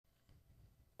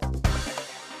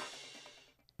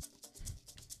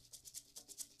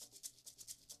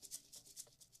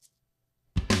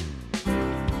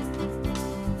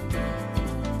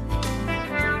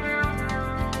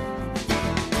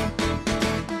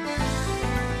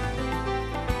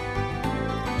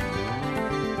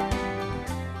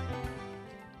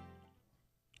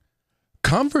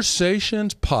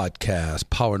Conversations podcast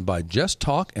powered by Just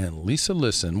Talk and Lisa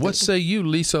Listen. What say you,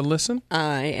 Lisa Listen?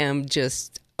 I am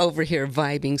just over here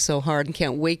vibing so hard and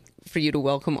can't wait for you to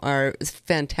welcome our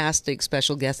fantastic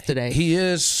special guest today. He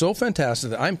is so fantastic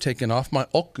that I'm taking off my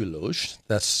oculos,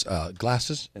 that's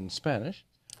glasses in Spanish.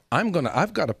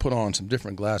 I've got to put on some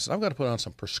different glasses. I've got to put on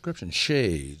some prescription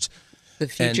shades. The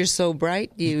future's so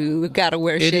bright, you got to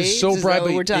wear shades. It is so bright. Is that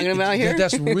what we're talking about here?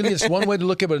 That's one way to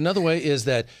look at it. But another way is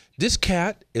that this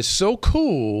cat is so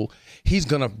cool. He's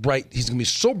gonna be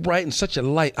so bright and such a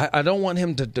light. I don't want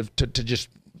him to just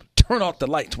turn off the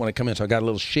lights when I come in. So I got a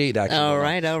little shade action. All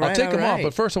right. I'll take him off,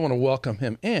 but first I want to welcome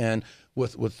him in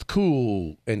with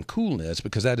cool and coolness,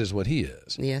 because that is what he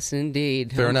is. Yes,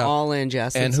 indeed. Fair enough. All in,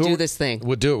 Jess. Let's do this thing.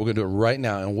 We'll do it. We're going to do it right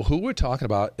now. And who we're talking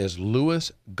about is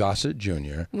Louis Gossett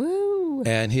Jr. Woo!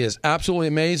 And he is absolutely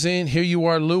amazing. Here you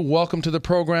are, Lou. Welcome to the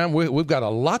program. We've got a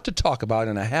lot to talk about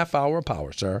in a half hour of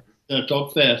power, sir.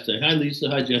 Talk faster. Hi, Lisa.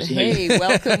 Hi, Jesse. Hey,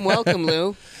 welcome,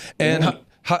 Lou. And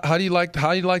how do you like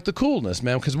the coolness,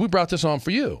 man? Because we brought this on for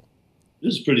you.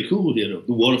 This is pretty cool here.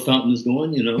 The water fountain is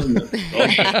going, you know.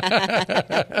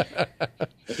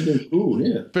 Everything's cool,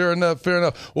 yeah. Fair enough.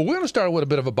 Well, we're going to start with a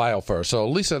bit of a bio first. So,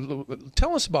 Lisa,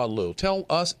 tell us about Lou. Tell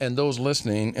us and those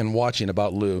listening and watching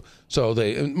about Lou. So,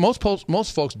 most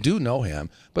folks do know him,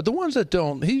 but the ones that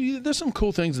don't, there's some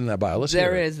cool things in that bio.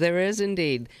 There is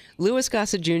indeed. Louis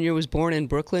Gossett Jr. was born in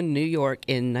Brooklyn, New York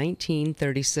in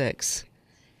 1936.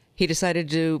 He decided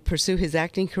to pursue his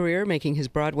acting career, making his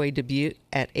Broadway debut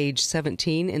at age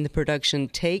 17 in the production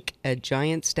Take a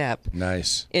Giant Step.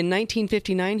 Nice. In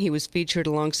 1959, he was featured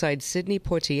alongside Sidney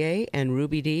Poitier and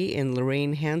Ruby Dee in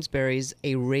Lorraine Hansberry's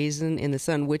A Raisin in the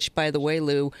Sun, which, by the way,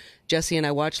 Lou, Jesse and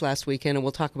I watched last weekend, and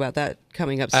we'll talk about that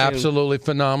coming up soon. Absolutely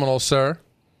phenomenal, sir.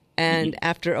 And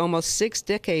after almost 6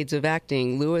 decades of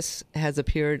acting, Louis has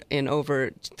appeared in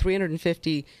over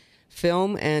 350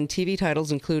 film and TV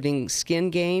titles, including Skin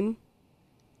Game,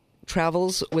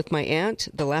 Travels with My Aunt,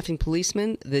 The Laughing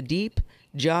Policeman, The Deep,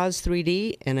 Jaws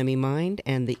 3D, Enemy Mine,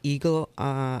 and the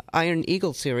Iron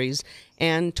Eagle series,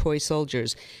 and Toy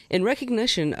Soldiers. In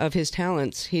recognition of his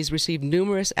talents, he's received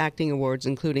numerous acting awards,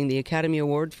 including the Academy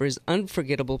Award for his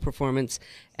unforgettable performance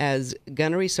as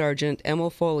Gunnery Sergeant Emil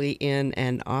Foley in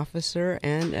An Officer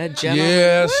and a Gentleman.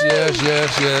 Yes.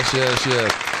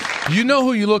 You know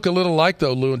who you look a little like,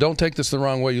 though, Lou, and don't take this the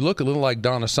wrong way. You look a little like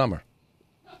Donna Summer.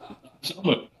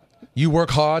 Summer. You work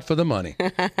hard for the money.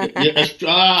 Yes.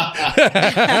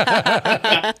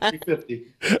 350.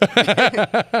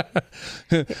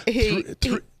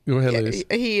 Go ahead, ladies.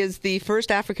 He is the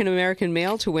first African-American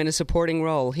male to win a supporting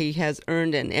role. He has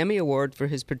earned an Emmy Award for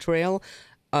his portrayal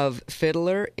of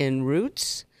Fiddler in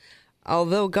Roots.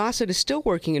 Although Gossett is still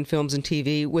working in films and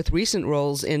TV with recent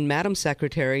roles in Madam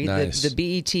Secretary, nice. the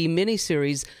BET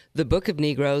miniseries The Book of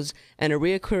Negroes, and a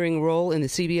reoccurring role in the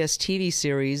CBS TV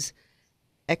series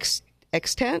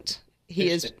Extant.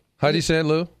 How do you say it,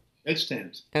 Lou?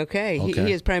 Extant. Okay.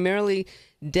 He is primarily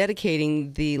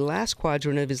dedicating the last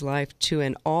quadrant of his life to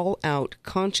an all-out,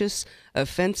 conscious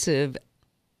offensive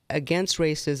against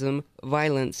racism,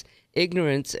 violence,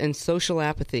 ignorance, and social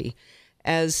apathy.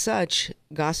 As such,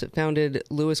 Gossett founded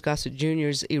Louis Gossett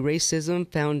Jr.'s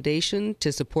Eracism Foundation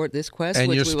to support this quest.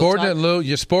 And you're sporting it, Lou.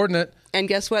 You're sporting it. And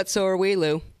guess what? So are we,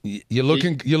 Lou. You're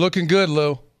looking good,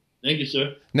 Lou. Thank you,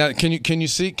 sir. Now, can you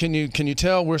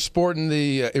tell we're sporting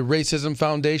the Eracism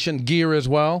Foundation gear as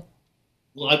well?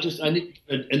 Well, I need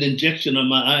an injection on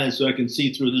my eyes so I can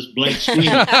see through this blank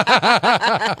screen.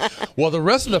 Well, the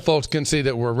rest of the folks can see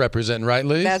that we're representing, right,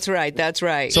 Lee? That's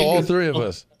right. So all three of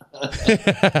us.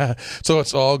 So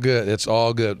it's all good.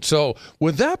 So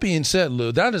with that being said,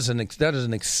 Lou, that is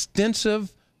an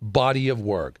extensive body of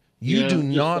work. You do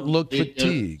not look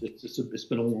fatigued. It's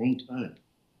been a long time.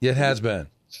 It has been.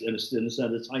 And it's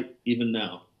at its height even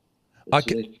now. When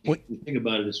you think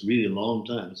about it, it's really a long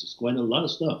time. It's quite a lot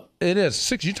of stuff. It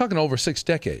is. You're talking over 6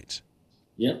 decades.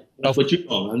 Yeah, that's what you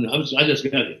know. I just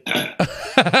got it.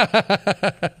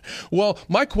 Well,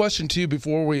 my question to you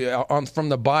before we from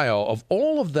the bio of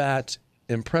all of that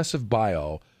impressive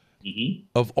bio,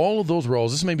 of all of those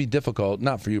roles, this may be difficult,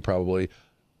 not for you probably.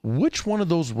 Which one of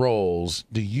those roles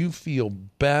do you feel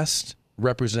best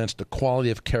represents the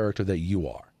quality of character that you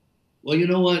are? Well, you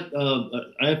know what?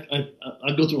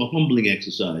 I go through a humbling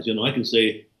exercise. You know, I can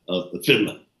say the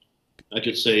Fiddler. I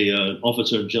could say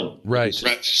Officer and Gentleman. Right.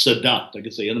 Sadat. I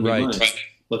could say Enemy Mine. Right.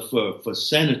 But for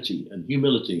sanity and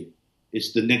humility,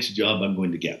 it's the next job I'm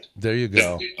going to get. There you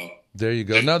go.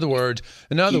 In other words,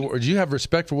 you have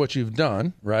respect for what you've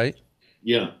done, right?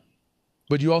 Yeah.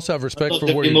 But you also have respect for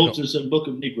where you're going. Moses and Book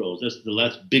of Negroes. That's the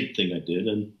last big thing I did.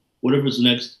 And whatever's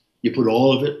next, you put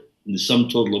all of it the sum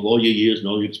total of all your years and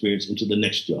all your experience into the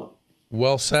next job.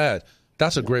 Well said.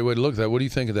 That's a great way to look at that. What do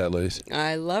you think of that, Lise?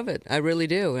 I love it. I really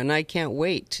do. And I can't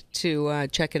wait to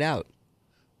check it out.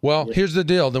 Well, here's the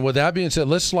deal. Then with that being said,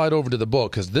 let's slide over to the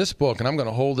book, because this book, and I'm going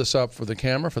to hold this up for the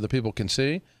camera for the people can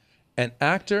see, An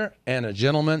Actor and a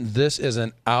Gentleman, this is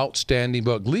an outstanding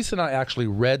book. Lisa and I actually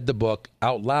read the book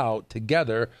out loud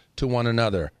together to one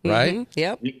another, right? Mm-hmm.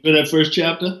 Yep. You remember that first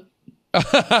chapter?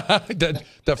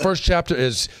 The first chapter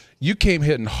is, you came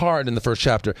hitting hard in the first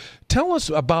chapter. Tell us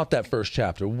about that first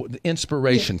chapter, the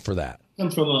inspiration for that.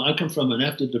 I come from an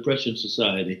after-depression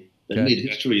society that made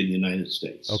history in the United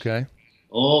States. Okay.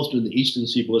 All through the Eastern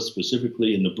Seaboard,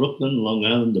 specifically in the Brooklyn, Long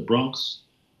Island, the Bronx,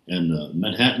 and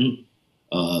Manhattan.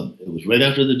 It was right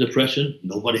after the Depression.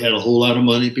 Nobody had a whole lot of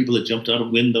money. People had jumped out of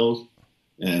windows.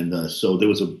 And so there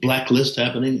was a blacklist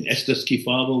happening. Estes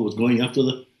Kefauver was going after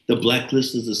the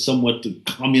blacklist as the somewhat the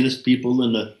communist people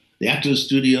in the Actors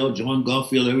Studio. John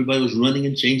Garfield, everybody was running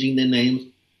and changing their names.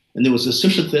 And there was a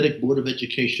sympathetic Board of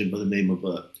Education by the name of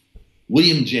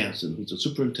William Jansen, who's the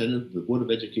superintendent of the Board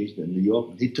of Education in New York.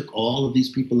 And he took all of these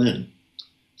people in.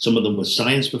 Some of them were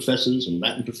science professors and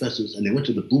Latin professors. And they went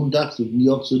to the boondocks of New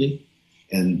York City.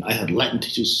 And I had Latin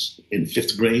teachers in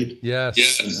 5th grade.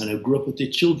 Yes. And I grew up with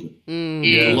their children.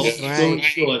 Yes. Long story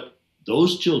short,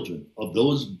 those children of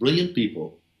those brilliant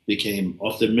people became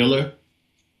Arthur Miller,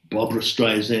 Barbara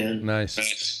Streisand,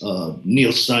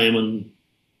 Neil Simon,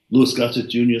 Louis Gossett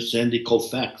Jr., Sandy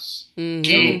Koufax,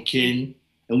 Carole King.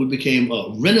 And we became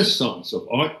a renaissance of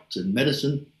art and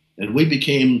medicine. And we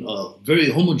became very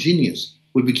homogeneous.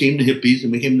 We became the hippies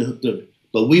and became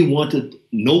but we wanted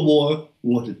no war.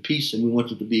 We wanted peace, and we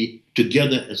wanted to be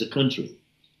together as a country.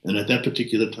 And at that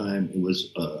particular time, it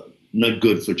was not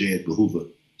good for J. Edgar Hoover.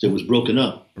 So it was broken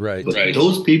up. Right. But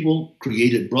those people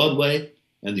created Broadway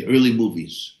and the early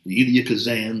movies. The Elia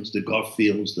Kazans, the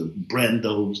Garfields, the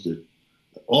Brandos,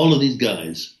 all of these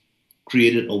guys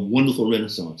created a wonderful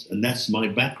renaissance. And that's my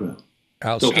background.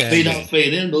 So fade out,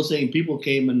 fade in. Those same people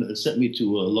came and sent me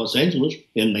to Los Angeles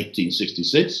in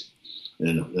 1966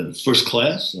 in first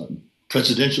class.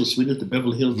 Presidential suite at the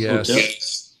Beverly Hills Hotel.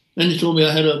 And they told me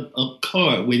I had a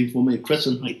car waiting for me at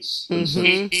Crescent Heights.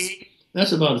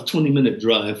 That's about a 20-minute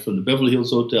drive from the Beverly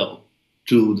Hills Hotel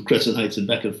to the Crescent Heights and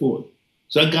back and forth.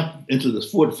 So I got into the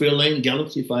Ford Fairlane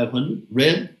Galaxy 500,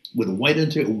 red with a white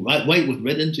interior, white with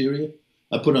red interior.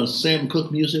 I put on Sam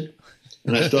Cooke music,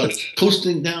 and I started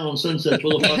coasting down Sunset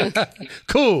Boulevard.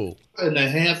 Cool.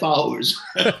 2.5 hours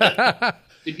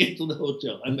to get to the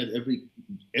hotel. I met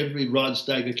every Rod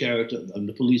Steiger character on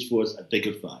the police force they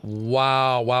could find.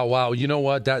 Wow. You know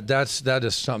what? That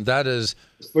is something. That is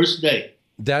the first day.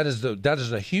 That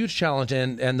is a huge challenge,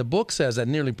 and the book says that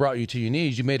nearly brought you to your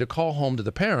knees. You made a call home to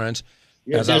the parents,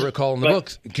 as I recall in the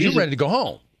book. You're ready to go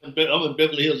home. I'm in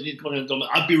Beverly Hills, and he's calling and told me,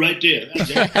 I'll be right there.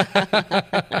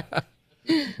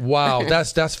 Wow,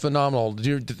 that's phenomenal.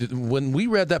 When we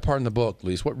read that part in the book,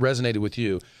 Lise, what resonated with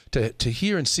you to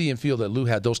hear and see and feel that Lou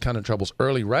had those kind of troubles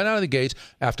early, right out of the gates,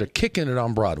 after kicking it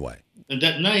on Broadway? And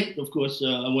that night, of course,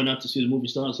 I went out to see the movie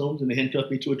Stars Homes, and they handcuffed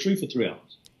me to a tree for 3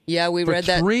 hours. Yeah, we read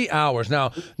that. 3 hours. Now,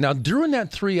 during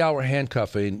that 3-hour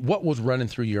handcuffing, what was running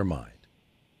through your mind?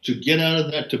 To get out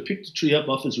of that, to pick the tree up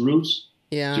off its roots.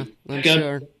 Yeah, I'm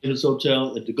sure. In his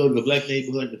hotel, and to go to the black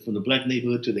neighborhood, and from the black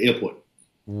neighborhood to the airport.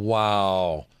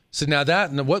 Wow. So now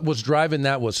what was driving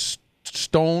that was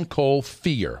stone cold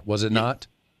fear, was it not?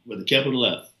 With a capital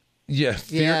F. Yeah,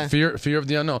 fear of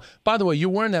the unknown. By the way, you're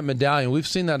wearing that medallion. We've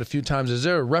seen that a few times. Is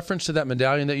there a reference to that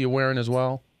medallion that you're wearing as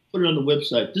well? Put it on the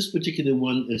website. This particular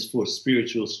one is for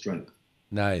spiritual strength.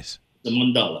 Nice. The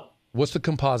mandala. What's the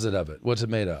composite of it? What's it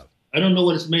made of? I don't know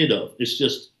what it's made of. It's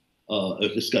just,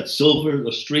 it's got silver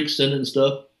streaks in it and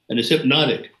stuff, and it's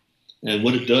hypnotic. And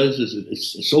what it does is,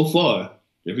 it's so far,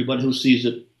 everybody who sees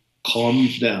it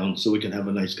calms down so we can have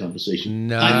a nice conversation.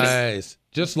 Nice.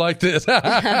 Just like this.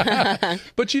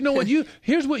 But you know what?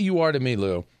 Here's what you are to me,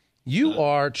 Lou. You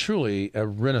are truly a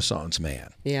Renaissance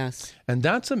man. Yes. And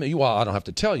that's well, I don't have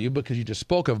to tell you because you just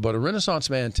spoke of, but a Renaissance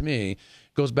man to me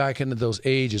goes back into those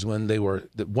ages when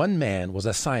one man was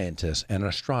a scientist, and an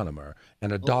astronomer,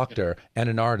 and a doctor, and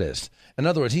an artist. In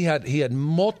other words, he had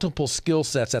multiple skill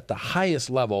sets at the highest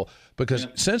level, because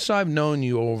since I've known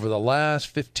you over the last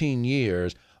 15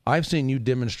 years, I've seen you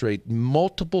demonstrate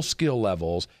multiple skill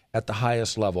levels at the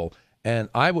highest level, and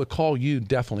I would call you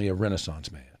definitely a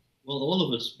Renaissance man. Well, all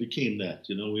of us became that.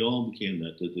 You know, we all became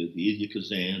that. The Elia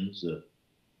Kazans,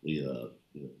 the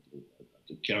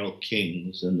Carole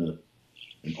Kings, and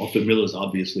Arthur Millers,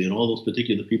 obviously, and all those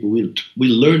particular people. We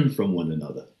learned from one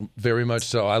another. Very much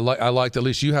so. I liked, at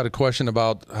least you had a question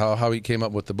about how he came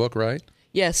up with the book, right?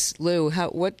 Yes, Lou.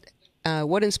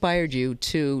 What inspired you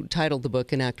to title the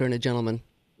book "An Actor and a Gentleman"?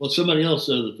 Well, somebody else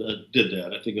did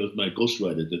that. I think it was my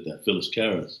ghostwriter did that, Phyllis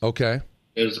Karras. Okay.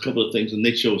 There's a couple of things, and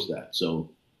they chose that.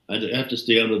 So I have to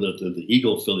stay out of the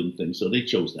ego-filling thing, so they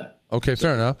chose that. Okay,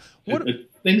 fair enough.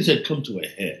 Things had come to a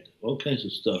head, all kinds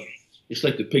of stuff. It's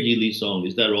like the Peggy Lee song,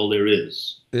 is that all there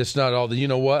is? It's not all. You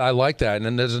know what? I like that. And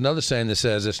then there's another saying that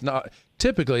says it's not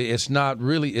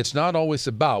always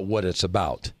about what it's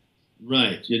about.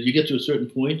 Right. You get to a certain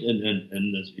point,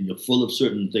 and you're full of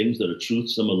certain things that are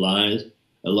truths, some are lies.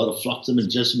 A lot of flotsam and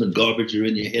jetsam and garbage are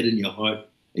in your head and your heart,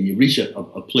 and you reach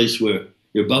a place where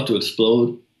you're about to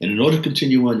explode. And in order to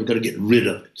continue on, you got to get rid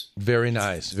of it. Very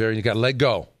nice. You got to let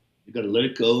go. You got to let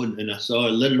it go, and I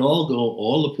let it all go,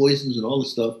 all the poisons and all the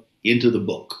stuff, into the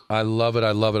book. I love it.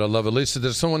 Lisa,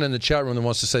 there's someone in the chat room that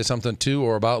wants to say something to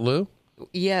or about Lou?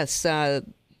 Yes.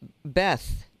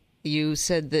 Beth, you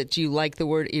said that you like the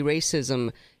word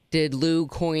eracism. Did Lou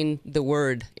coin the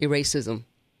word eracism?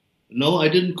 No, I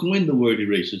didn't coin the word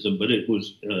eracism, but it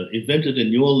was invented in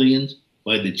New Orleans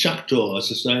by the Choctaw, a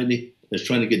society that's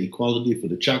trying to get equality for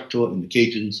the Choctaw and the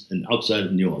Cajuns and outside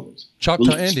of New Orleans.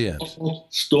 Choctaw Indians.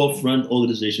 Storefront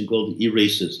organization called the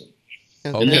Eracism.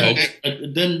 Okay.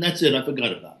 And then that's it. I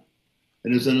forgot about it.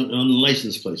 And it was on a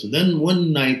license plate. And then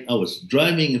one night I was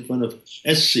driving in front of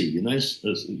SC,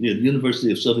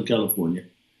 University of Southern California. And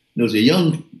there was a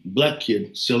young black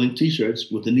kid selling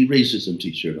T-shirts with an eracism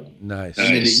T-shirt on. Nice.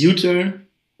 I made a U-turn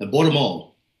and bought them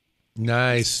all.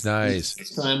 Nice.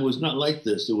 This time was not like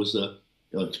this. It was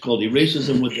it's called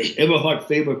eracism with the Everhart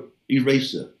Faber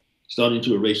eraser, starting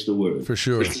to erase the word. For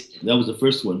sure. That was the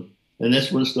first one. And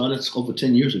that's when it started. It's over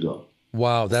 10 years ago.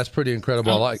 Wow, that's pretty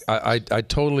incredible. I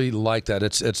totally like that.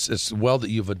 It's well that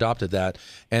you've adopted that,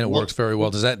 and it works very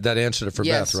well. Does that answer it for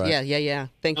yes, Beth, right? Yeah.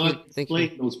 Thank you. I can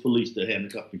explain those police that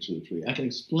handcuffed me to the tree. I can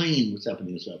explain what's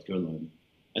happening in South Carolina.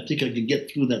 I think I can get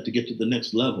through that to get to the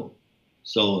next level.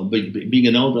 So being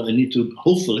an elder, I need to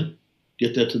hopefully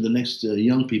get that to the next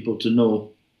young people to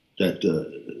know that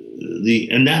the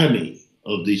anatomy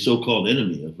of the so-called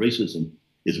enemy of racism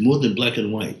is more than black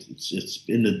and white. It's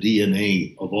in the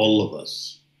DNA of all of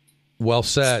us. Well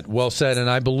said. And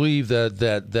I believe that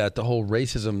the whole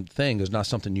racism thing is not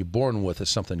something you're born with.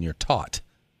 It's something you're taught.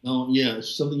 No, yeah,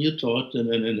 it's something you're taught, and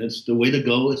it's the way to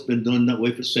go. It's been done that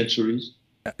way for centuries.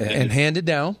 And handed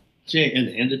down. And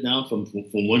handed down from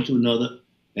one to another.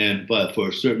 But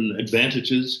for certain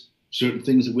advantages, certain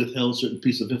things are withheld, certain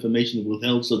pieces of information are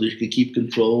withheld so that you can keep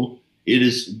control. It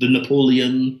is the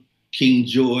Napoleon, King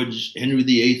George, Henry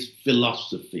VIII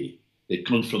philosophy. It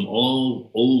comes from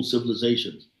all old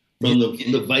civilizations, from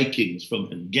the Vikings, from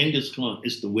Genghis Khan.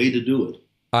 It's the way to do it.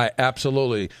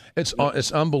 Absolutely.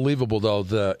 It's unbelievable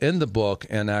though. In the book,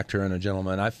 An Actor and a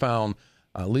Gentleman, I found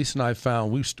Lisa and I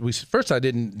found we first I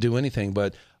didn't do anything,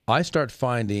 but I start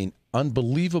finding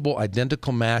unbelievable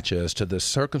identical matches to the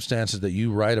circumstances that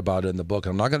you write about in the book.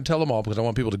 And I'm not going to tell them all because I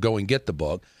want people to go and get the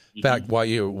book. In fact, while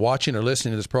you're watching or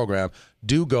listening to this program,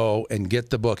 do go and get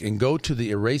the book and go to the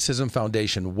Eracism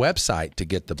Foundation website to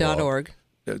get the book. .org.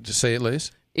 Just say it,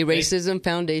 Lise.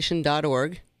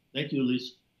 Eracismfoundation.org. Thank you,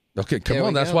 Lise. Okay, come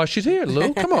on. That's why she's here,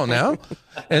 Lou. Come on now.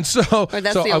 And so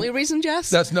that's the only reason, Jess?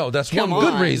 That's one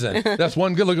good reason. That's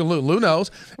one good looking Lou. Lou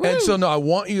knows. Woo. And so I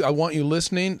want you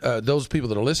listening, those people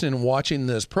that are listening and watching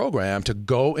this program, to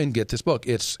go and get this book.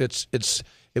 It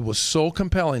was so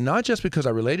compelling, not just because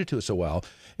I related to it so well.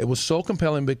 It was so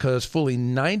compelling because fully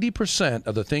 90%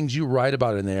 of the things you write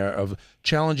about in there of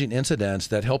challenging incidents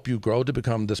that help you grow to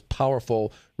become this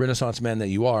powerful Renaissance man that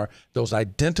you are, those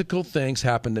identical things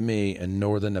happened to me in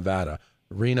northern Nevada,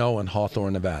 Reno and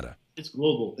Hawthorne, Nevada. It's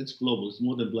global. It's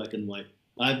more than black and white.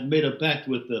 I've made a pact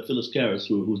with Phyllis Karras,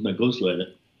 who's my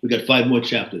ghostwriter. We got 5 more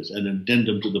chapters, an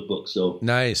addendum to the book. So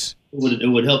nice. It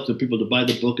would help the people to buy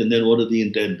the book and then order the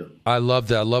addendum. I love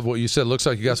that. I love what you said. Looks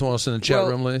like you got someone else in the chat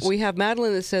room, Liz. We have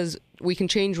Madeline that says we can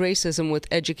change racism with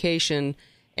education.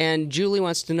 And Julie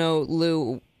wants to know,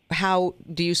 Lou, how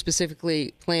do you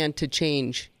specifically plan to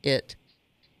change it?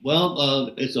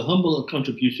 Well, it's a humble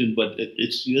contribution, but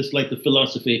it's just like the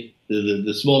philosophy.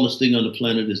 The smallest thing on the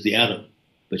planet is the atom.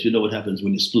 But you know what happens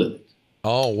when you split it.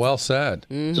 Oh, well said.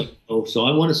 Mm-hmm. So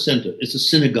I want a center. It's a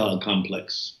synagogue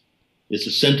complex. It's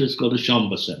a center. It's called the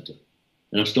Shamba Center.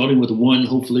 And I'm starting with one.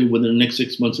 Hopefully, within the next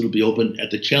 6 months, it'll be open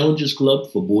at the Challengers Club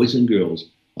for Boys and Girls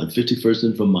on 51st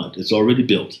in Vermont. It's already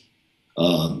built.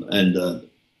 I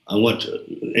want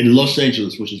in Los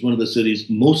Angeles, which is one of the cities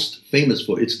most famous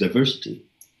for its diversity.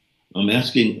 I'm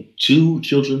asking 2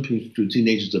 children to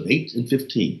teenagers of 8 and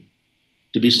 15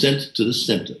 to be sent to the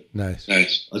center. Nice.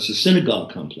 It's a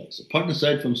synagogue complex, a partner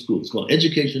site from school. It's called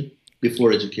Education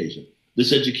Before Education.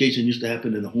 This education used to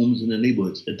happen in the homes and the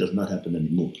neighborhoods. It does not happen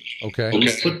anymore. Okay. So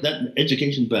let's put that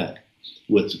education back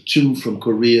with 2 from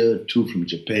Korea, 2 from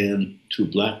Japan, 2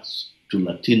 blacks, 2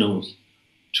 Latinos,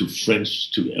 2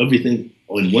 French, 2 everything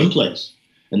in one place.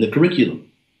 And the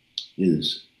curriculum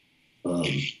is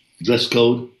dress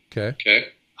code, Okay.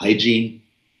 hygiene,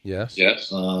 Yes.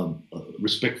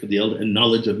 respect for the elder, and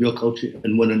knowledge of your culture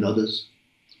and one another's,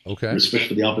 Okay. respect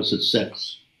for the opposite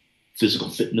sex, physical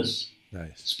fitness,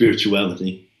 Nice.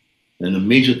 spirituality, and a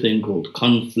major thing called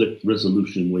conflict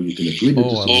resolution, where you can agree to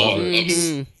Oh, I love it.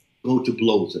 Mhm. go to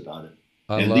blows about it.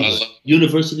 I And love these it.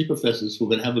 university professors who are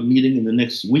going to have a meeting in the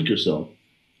next week or so,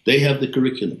 they have the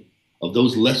curriculum of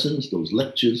those lessons, those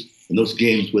lectures, and those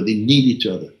games where they need each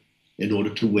other in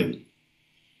order to win.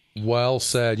 Well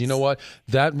said. You know what?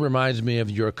 That reminds me of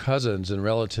your cousins and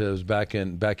relatives back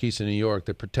east in New York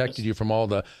that protected you from all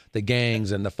the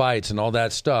gangs and the fights and all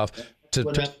that stuff.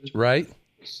 What happened? Right?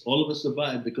 All of us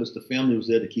survived because the family was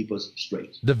there to keep us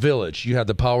straight. The village. You had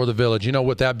the power of the village. You know,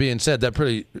 with that being said, that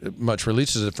pretty much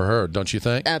releases it for her, don't you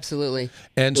think? Absolutely.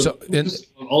 And so,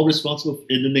 All responsible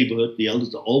in the neighborhood. The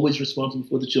elders are always responsible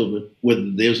for the children, whether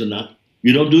theirs or not.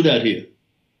 You don't do that here.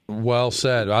 well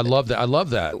said. I love that. I love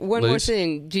that. One more Liz.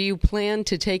 thing. Do you plan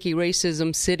to take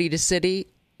eracism city to city?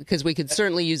 Because we could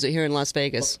certainly use it here in Las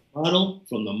Vegas. From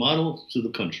the model to the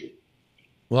country.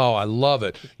 Oh, I love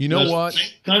it. You know Because what? the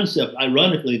same concept,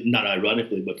 not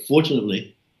ironically, but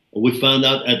fortunately, we found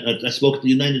out, I spoke at the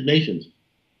United Nations,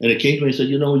 and it came to me and said,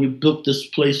 you built this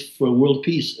place for world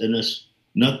peace, and that's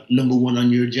not number one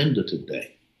on your agenda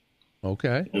today.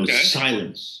 Okay. And it was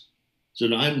silence. So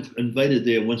now I'm invited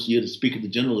there once a year to speak at the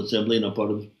General Assembly, and I'm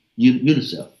part of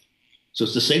UNICEF. So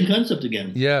it's the same concept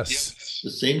again. Yes.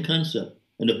 The same concept.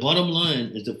 And the bottom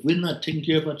line is, if we're not taking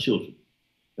care of our children,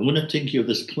 and we're not taking care of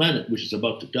this planet, which is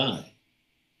about to die,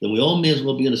 then we all may as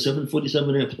well be in a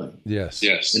 747 airplane. Yes.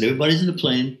 And everybody's in the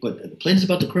plane, but the plane's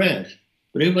about to crash.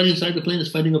 But everybody inside the plane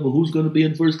is fighting over who's going to be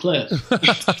in first class.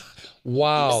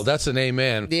 Wow, that's an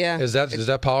amen. Yeah. Is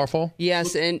that powerful?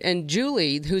 Yes, and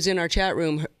Julie, who's in our chat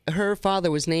room, her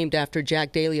father was named after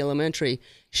Jack Daly Elementary.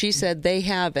 She said they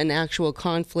have an actual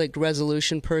conflict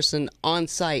resolution person on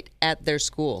site at their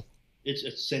school. It's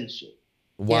essential.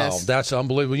 Wow, Yes. that's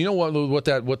unbelievable. You know what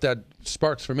that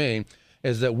sparks for me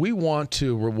is that we want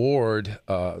to reward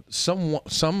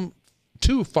some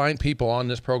two fine people on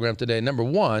this program today. Number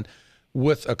one,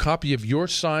 with a copy of your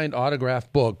signed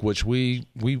autographed book, which we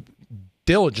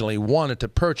diligently wanted to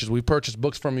purchase. We purchased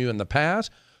books from you in the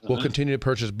past. We'll continue to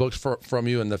purchase books from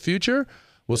you in the future.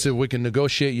 We'll see if we can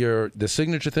negotiate the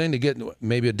signature thing to get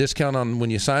maybe a discount on when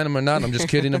you sign them or not. I'm just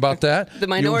kidding about that. The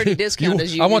minority discount,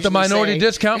 as you I want the usually minority say.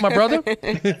 discount, my brother.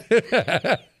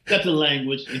 That's the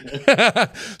language.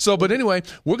 So, but anyway,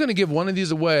 we're going to give one of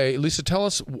these away. Lisa, tell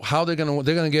us how they're going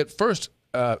to get first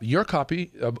your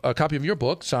copy, a copy of your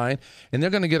book signed, and they're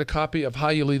going to get a copy of How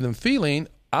You Leave Them Feeling,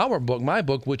 our book, my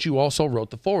book, which you also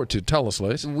wrote the foreword to. Tell us,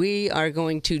 Liz. We are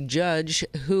going to judge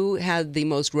who had the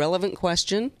most relevant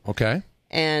question Okay.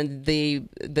 and the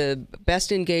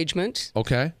best engagement,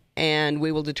 Okay. and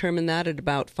we will determine that at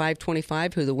about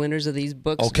 5:25 who the winners of these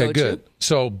books Okay, go good. to.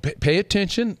 So pay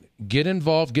attention, get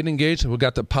involved, get engaged. We've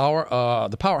got the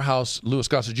powerhouse, Louis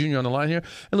Gossett Jr. on the line here.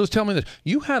 And Louis, tell me this.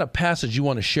 You had a passage you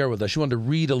want to share with us. You wanted to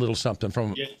read a little something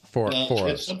for It's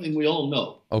us. something we all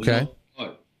know. Okay. We know by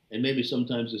heart. And maybe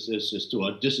sometimes it's to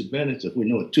our disadvantage if we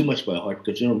know it too much by heart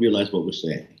because you don't realize what we're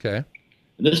saying. Okay.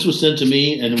 And this was sent to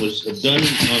me, and it was done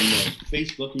on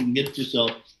Facebook. You can get it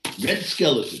yourself. Red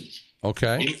Skeletons.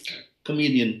 Okay. A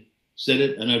comedian said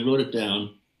it, and I wrote it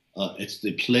down. It's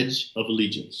the Pledge of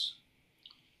Allegiance.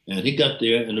 And he got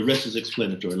there, and the rest is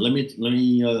explanatory. Let me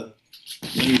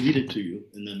read it to you,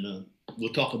 and then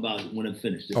we'll talk about it when I'm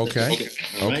finished. Okay.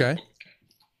 All right? Okay.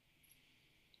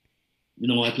 You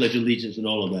know, I pledge allegiance and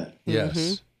all of that.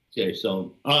 Yes. Okay,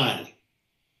 so I,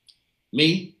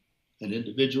 me, an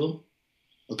individual,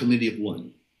 a committee of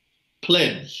one,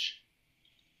 pledge,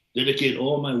 dedicate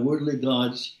all my worldly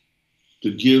gods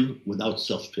to give without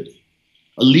self-pity,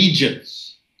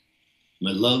 allegiance,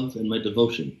 my love and my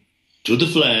devotion to the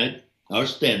flag, our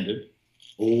standard,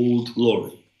 Old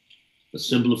Glory, a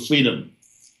symbol of freedom.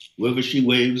 Wherever she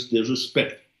waves, there's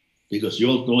respect, because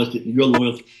your loyalty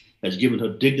has given her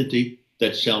dignity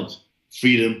that shouts,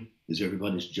 freedom is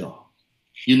everybody's job.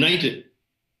 United,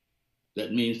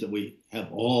 that means that we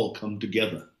have all come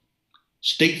together.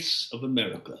 States of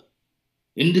America,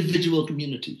 individual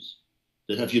communities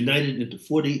that have united into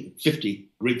 50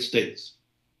 great states,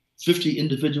 50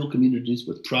 individual communities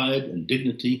with pride and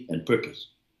dignity and purpose,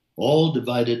 all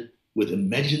divided with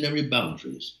imaginary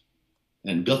boundaries.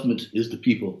 And government is the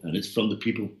people, and it's from the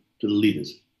people to the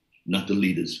leaders. not the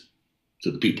leaders,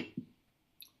 to the people.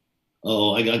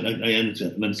 Oh, I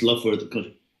understand. And it's love for the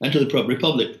country. And to the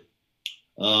republic,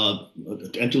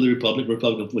 and to the republic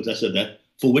of which I said that,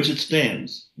 for which it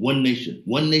stands, one nation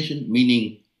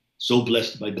meaning so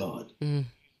blessed by God,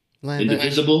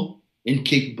 indivisible,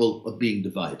 incapable of being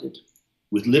divided,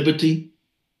 with liberty,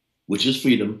 which is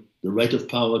freedom, the right of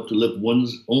power to live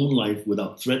one's own life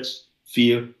without threats,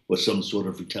 fear, or some sort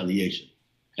of retaliation,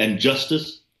 and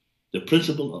justice, the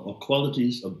principle or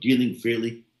qualities of dealing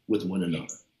fairly with one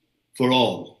another, for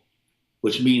all,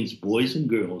 which means boys and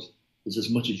girls is as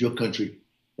much as your country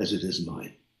as it is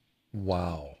mine.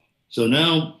 Wow. So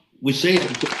now we say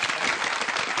it.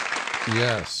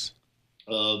 Yes.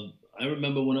 I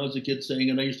remember when I was a kid saying,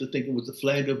 and I used to think it was the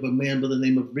flag of a man by the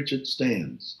name of Richard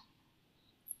Stans.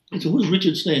 I said, who's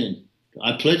Richard Stans?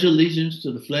 I pledge allegiance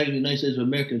to the flag of the United States of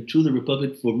America and to the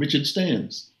republic for Richard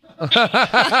Stans. I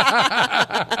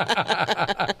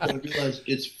realized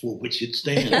it's for which it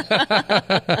stands.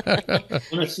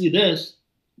 When I see this,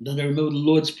 then I remember the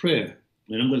Lord's Prayer.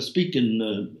 And I'm going to speak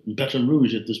in Baton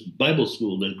Rouge at this Bible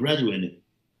school that's graduating.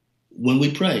 When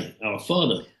we pray, our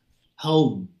Father,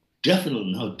 how definite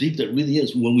and how deep that really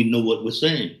is when we know what we're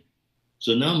saying.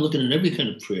 So now I'm looking at every kind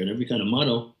of prayer and every kind of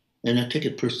motto, and I take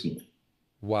it personally.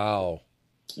 Wow.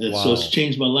 So it's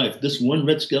changed my life. This one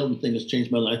red skeleton thing has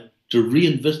changed my life to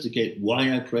reinvestigate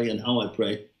why I pray and how I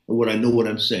pray and what I know what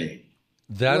I'm saying.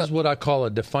 That is what I call a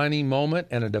defining moment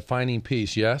and a defining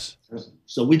piece, yes?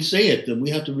 So we'd say it, and we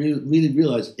have to really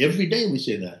realize every day we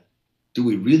say that. Do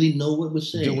we really know what we're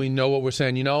saying? Do we know what we're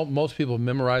saying? You know, most people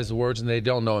memorize the words and they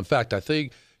don't know. In fact, I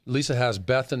think Lisa has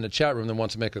Beth in the chat room that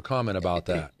wants to make a comment about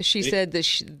that. She said that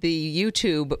the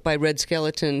YouTube by Red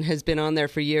Skeleton has been on there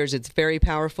for years. It's very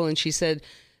powerful, and she said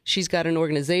she's got an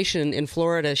organization in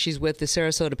Florida. She's with the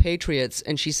Sarasota Patriots,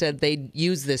 and she said they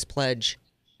use this pledge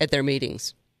at their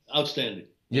meetings. Outstanding.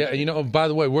 Yeah, you know, by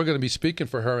the way, we're going to be speaking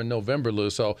for her in November, Lou,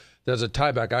 so there's a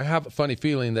tieback. I have a funny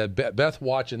feeling that Beth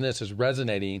watching this is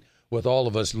resonating with all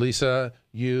of us, Lisa,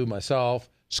 you, myself,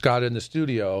 Scott in the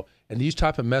studio, and these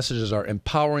type of messages are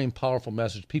empowering, powerful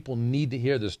messages. People need to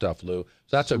hear this stuff, Lou.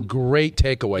 So that's a great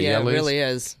takeaway. Yeah, it really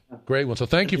is. Great one. So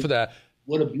thank you for that.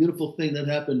 What a beautiful thing that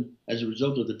happened as a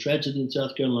result of the tragedy in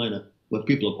South Carolina, where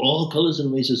people of all colors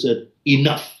and races said,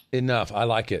 enough. Enough. I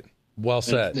like it. Well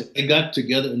said. And they got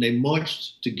together and they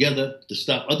marched together to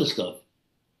stop other stuff.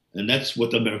 And that's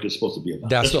what America is supposed to be about.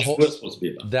 That's the whole, what it's supposed to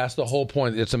be about. That's the whole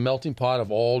point. It's a melting pot of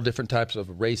all different types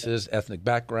of races, ethnic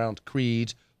backgrounds,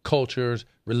 creeds, cultures,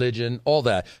 religion, all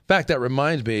that. In fact, that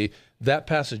reminds me, that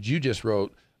passage you just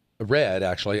read,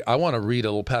 actually, I want to read a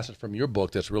little passage from your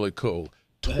book that's really cool.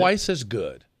 Twice as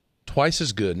good,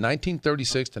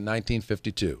 1936 to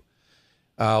 1952.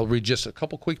 I'll read just a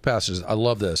couple quick passages. I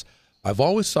love this. I've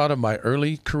always thought of my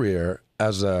early career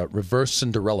as a reverse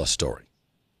Cinderella story.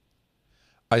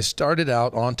 I started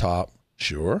out on top,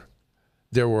 sure.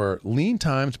 There were lean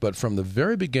times, but from the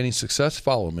very beginning, success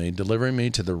followed me, delivering me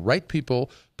to the right people,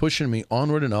 pushing me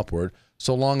onward and upward,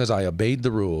 so long as I obeyed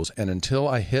the rules and until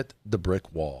I hit the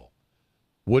brick wall.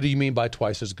 What do you mean by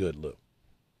twice as good, Lou?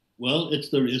 Well,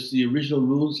 it's the original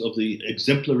rules of the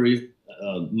exemplary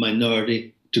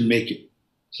minority to make it.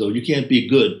 So you can't be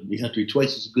good. You have to be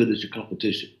twice as good as your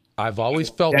competition. I've always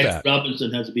felt that.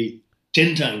 Robinson has to be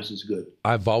 10 times as good.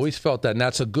 I've always felt that, and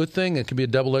that's a good thing. It can be a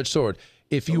double-edged sword.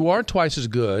 If you are twice as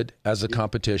good as the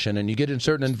competition and you get in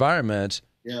certain environments,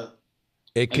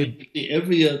 it could...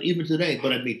 even today,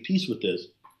 but I made peace with this.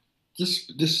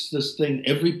 This thing,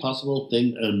 every possible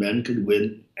thing a man could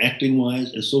win,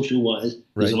 acting-wise and social-wise,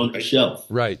 is on the shelf.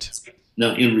 Right.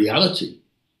 Now, in reality,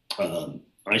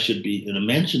 I should be in a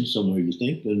mansion somewhere, you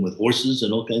think, and with horses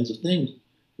and all kinds of things.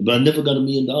 But I never got $1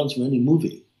 million for any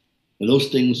movie. And those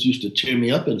things used to tear me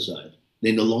up inside.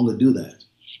 They no longer do that.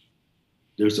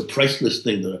 There's a priceless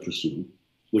thing that I pursue,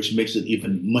 which makes it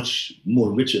even much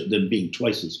more richer than being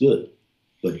twice as good.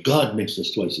 But God makes us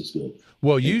twice as good.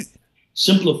 Well, you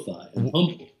simplify and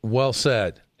humble. Well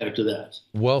said. After that.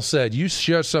 Well said. You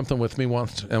shared something with me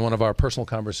once in one of our personal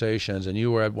conversations, and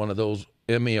you were at one of those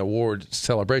Emmy Award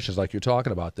celebrations like you're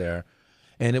talking about there.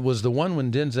 And it was the one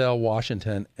when Denzel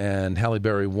Washington and Halle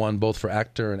Berry won both for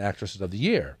Actor and Actress of the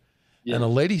Year. Yeah. And a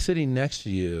lady sitting next to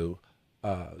you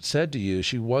said to you,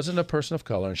 she wasn't a person of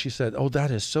color, and she said, "Oh, that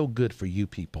is so good for you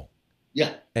people."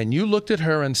 Yeah. And you looked at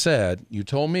her and said, you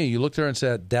told me, you looked at her and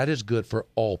said, "That is good for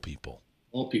all people."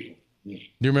 All people. Yeah. Do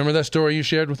you remember that story you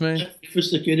shared with me? That's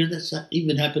sophisticated. That's not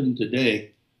even happening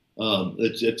today.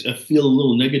 I feel a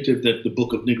little negative that the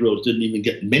Book of Negroes didn't even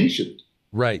get mentioned.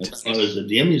 Right. As far as the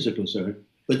Emmys are concerned.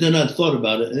 But then I thought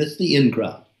about it, and it's the in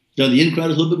crowd. Now, the in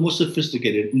crowd is a little bit more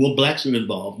sophisticated. More blacks are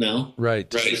involved now. Right.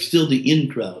 But it's still the in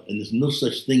crowd, and there's no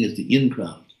such thing as the in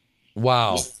crowd.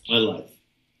 Wow. My life.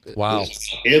 Wow.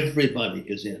 Everybody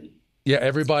is in. Yeah,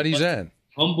 everybody's in.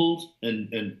 Humbled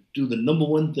and do the number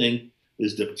one thing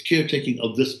is the caretaking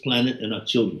of this planet and our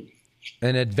children.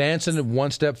 And advancing it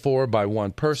one step forward by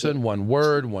one person, one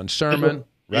word, one sermon,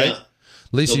 right? Yeah.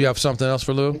 Lisa, you have something else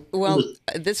for Lou? Well,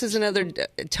 this is another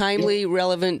timely,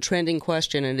 relevant, trending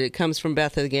question, and it comes from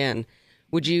Beth again.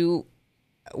 What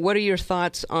are your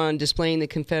thoughts on displaying the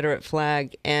Confederate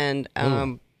flag? And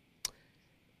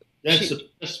that's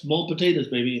small potatoes,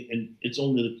 baby, and it's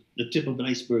only the tip of an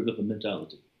iceberg of a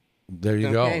mentality. There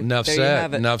you go. Enough there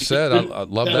said. Enough said. I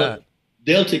love that.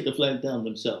 They'll take the flag down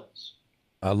themselves.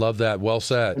 I love that. Well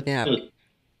said. Yeah.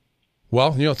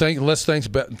 Well, let's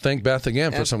thank Beth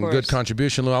again for Of some course. good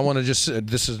contribution, Lou. I want to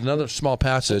this is another small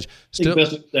passage. Still,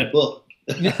 that book.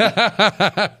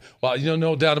 Well,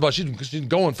 no doubt about it. She's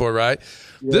going for it, right?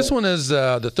 Yeah. This one is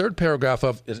the third paragraph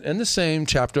is in the same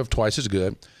chapter of Twice as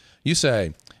Good. You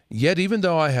say, "Yet even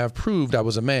though I have proved I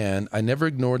was a man, I never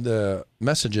ignored the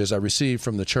messages I received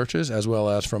from the churches as well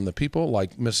as from the people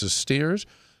like Mrs. Steers.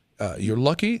 You're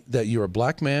lucky that you're a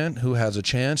black man who has a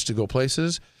chance to go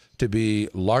places, to be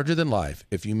larger than life.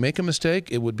 If you make a mistake,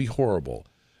 it would be horrible.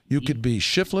 You could be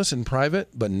shiftless in private,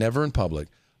 but never in public.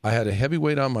 I had a heavy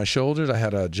weight on my shoulders. I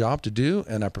had a job to do,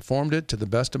 and I performed it to the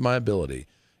best of my ability.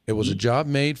 It was a job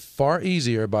made far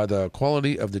easier by the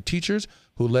quality of the teachers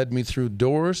who led me through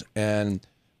doors and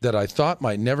that I thought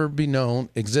might never be known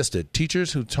existed.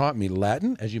 Teachers who taught me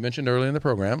Latin, as you mentioned earlier in the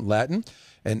program, Latin,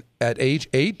 and at age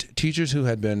 8, teachers who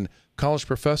had been college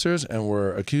professors and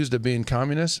were accused of being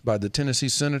communists by the Tennessee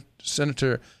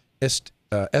Senator Estes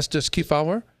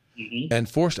Kefauver, and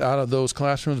forced out of those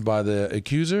classrooms by the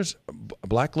accusers,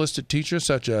 blacklisted teachers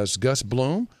such as Gus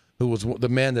Bloom, who was the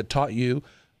man that taught you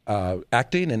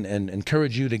acting and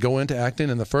encouraged you to go into acting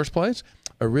in the first place.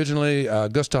 Originally,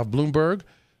 Gustav Bloomberg,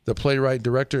 the playwright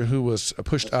director who was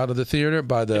pushed out of the theater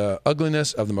by the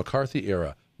ugliness of the McCarthy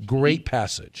era. Great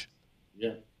passage.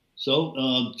 Yeah. So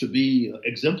to be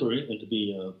exemplary and to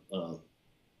be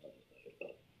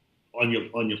on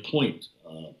your point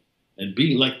and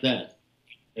be like that,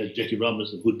 as Jackie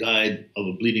Robinson, who died of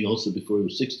a bleeding ulcer before he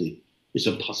was 60, it's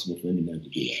impossible for any man to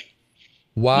do that.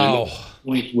 Wow.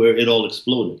 Point where it all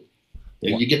exploded.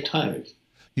 And you get tired.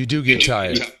 You do get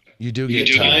tired. You do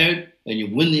get tired. And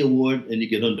you win the award and you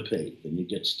get underpaid. And you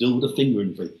get still with a finger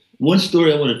in the face. One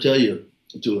story I want to tell you,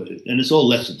 and it's all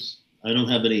lessons. I don't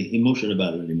have any emotion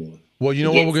about it anymore. Well, you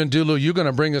know what we're going to do, Lou? You're going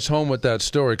to bring us home with that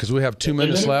story because we have 2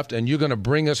 minutes left, and you're going to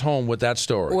bring us home with that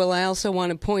story. Well, I also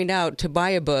want to point out, to buy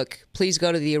a book, please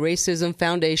go to the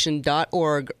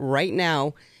eracismfoundation.org right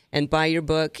now and buy your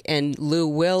book, and Lou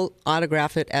will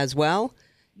autograph it as well.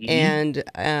 And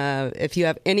if you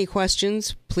have any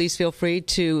questions, please feel free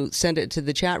to send it to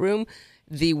the chat room.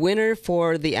 The winner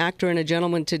for the Actor and a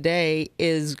Gentleman today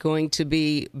is going to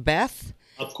be Beth.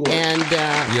 Of course. And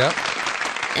yep.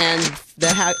 And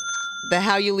the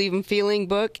How You Leave 'Em Feeling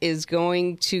book is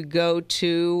going to go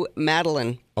to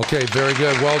Madeline. Okay, very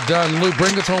good. Well done. Lou,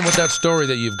 bring us home with that story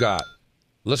that you've got.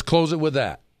 Let's close it with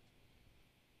that.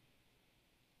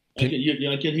 I can hear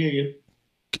you.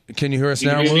 Can you hear us Can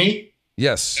now, you hear Lou? me?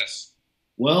 Yes.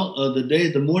 Well,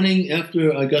 the morning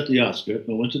after I got the Oscar,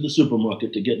 I went to the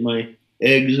supermarket to get my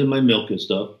eggs and my milk and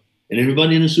stuff, and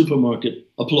everybody in the supermarket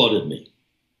applauded me.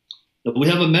 Now, we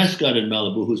have a mascot in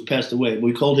Malibu who's passed away.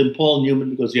 We called him Paul Newman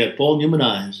because he had Paul Newman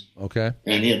eyes. Okay.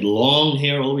 And he had long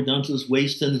hair all the way down to his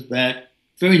waist and his back.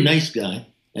 Very nice guy.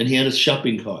 And he had a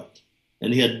shopping cart.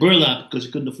 And he had burlap because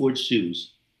he couldn't afford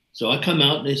shoes. So I come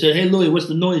out and they said, "Hey, Louis, what's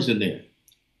the noise in there?"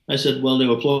 I said, "Well, they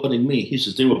were applauding me." He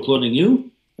says, "They were applauding you?"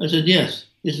 I said, "Yes."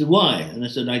 He said, "Why?" And I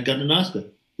said, "I got an Oscar."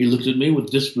 He looked at me with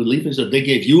disbelief and said, "They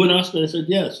gave you an Oscar?" I said,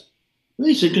 "Yes." And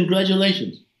he said,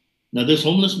 "Congratulations." Now, this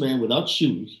homeless man without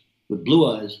shoes, with blue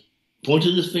eyes,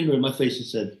 pointed his finger in my face and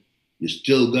said, "You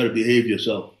still got to behave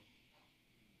yourself."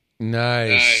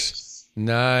 Nice.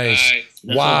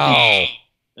 Wow.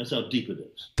 That's how deep it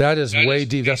is. That is way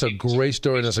deep. That's a great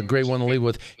story. That's a great one to leave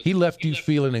with. He left you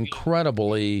feeling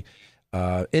incredibly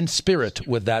in spirit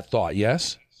with that thought,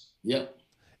 yes? Yep.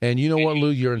 And you know what, Lou?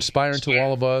 You're inspiring to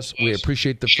all of us. We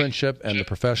appreciate the friendship and the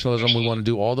professionalism. We want to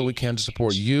do all that we can to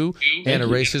support you and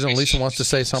Eracism. Lisa wants to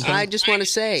say something. I just want to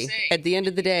say, at the end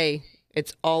of the day,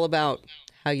 it's all about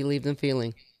how you leave them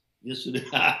feeling. Yes, it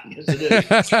is. Yes,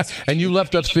 it is. And you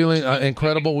left us feeling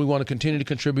incredible. We want to continue to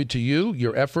contribute to you,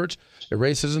 your efforts,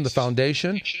 Eracism, the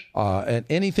foundation, and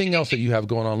anything else that you have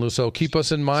going on, Lou. So keep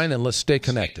us in mind and let's stay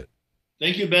connected.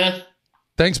 Thank you, Beth.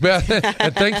 Thanks, Beth.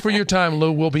 And thanks for your time,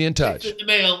 Lou. We'll be in touch. It's in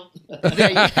the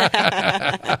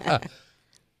mail.